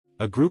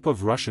a group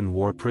of Russian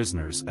war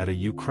prisoners at a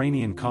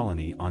Ukrainian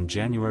colony on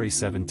January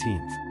 17.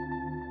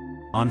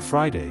 On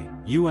Friday,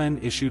 UN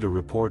issued a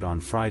report on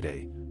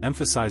Friday,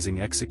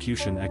 emphasizing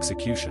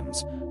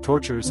executions,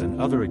 tortures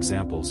and other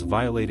examples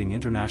violating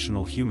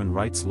international human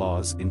rights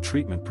laws in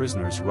treatment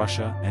prisoners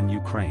Russia and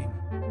Ukraine.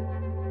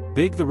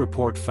 The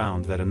report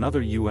found that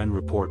another UN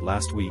report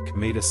last week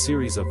made a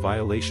series of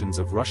violations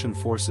of Russian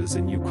forces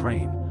in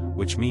Ukraine,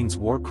 which means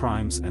war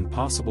crimes and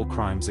possible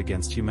crimes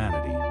against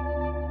humanity.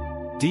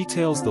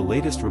 Details. The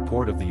latest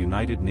report of the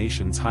United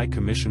Nations High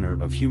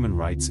Commissioner of Human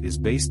Rights is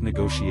based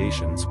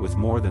negotiations with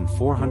more than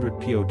 400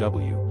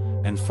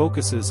 POW, and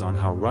focuses on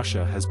how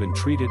Russia has been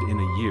treated in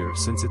a year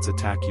since its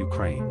attack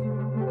Ukraine.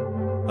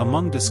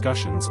 Among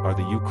discussions are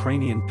the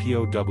Ukrainian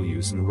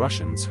POWs and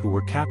Russians who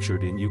were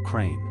captured in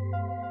Ukraine.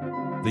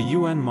 The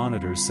UN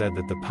monitors said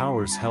that the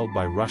powers held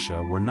by Russia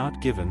were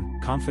not given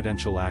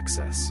confidential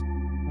access.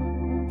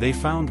 They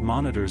found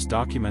monitors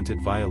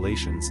documented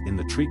violations in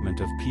the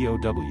treatment of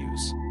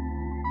POWs.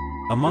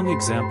 Among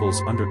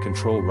examples under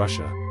control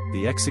Russia,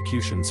 the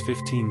executions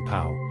 15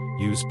 POW,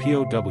 use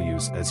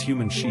POWs as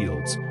human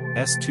shields,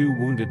 S2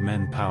 wounded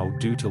men POW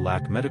due to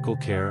lack medical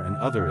care and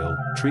other ill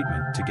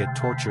treatment to get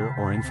torture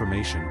or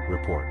information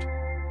report.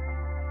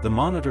 The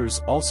monitors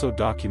also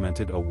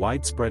documented a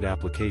widespread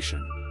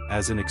application,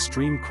 as in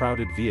extreme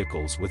crowded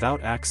vehicles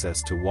without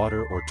access to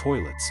water or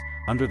toilets,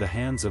 under the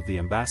hands of the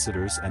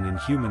ambassadors and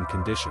inhuman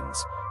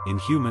conditions,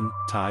 inhuman,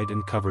 tied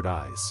and covered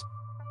eyes.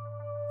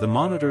 The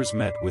monitors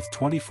met with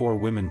 24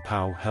 women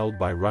POW held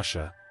by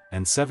Russia,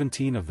 and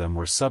 17 of them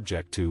were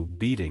subject to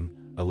beating,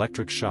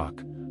 electric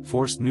shock,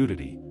 forced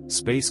nudity,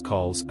 space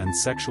calls and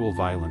sexual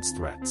violence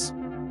threats.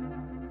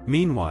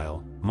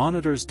 Meanwhile,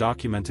 monitors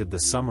documented the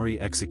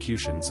summary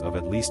executions of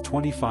at least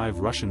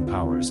 25 Russian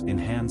POWers in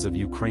hands of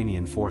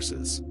Ukrainian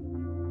forces.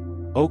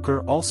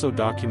 Ohchr also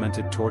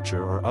documented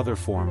torture or other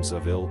forms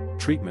of ill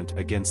treatment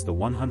against the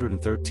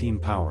 113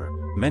 POW,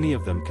 many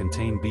of them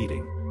contain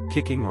beating,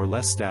 kicking or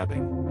less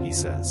stabbing, he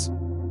says.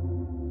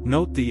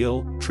 Note the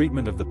ill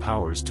treatment of the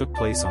POWers took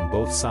place on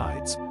both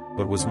sides,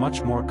 but was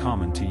much more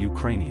common to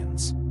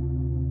Ukrainians.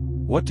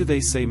 What do they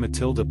say?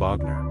 Matilda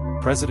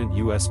Bogner, President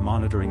U.S.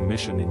 monitoring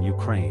mission in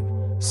Ukraine,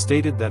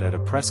 stated that at a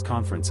press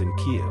conference in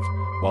Kiev,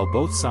 while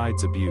both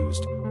sides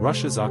abused,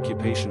 Russia's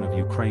occupation of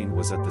Ukraine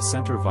was at the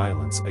center.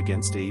 Violence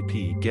against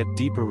AP Get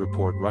Deeper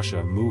report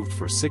Russia moved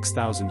for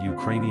 6,000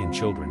 Ukrainian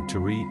children to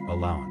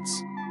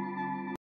allowance.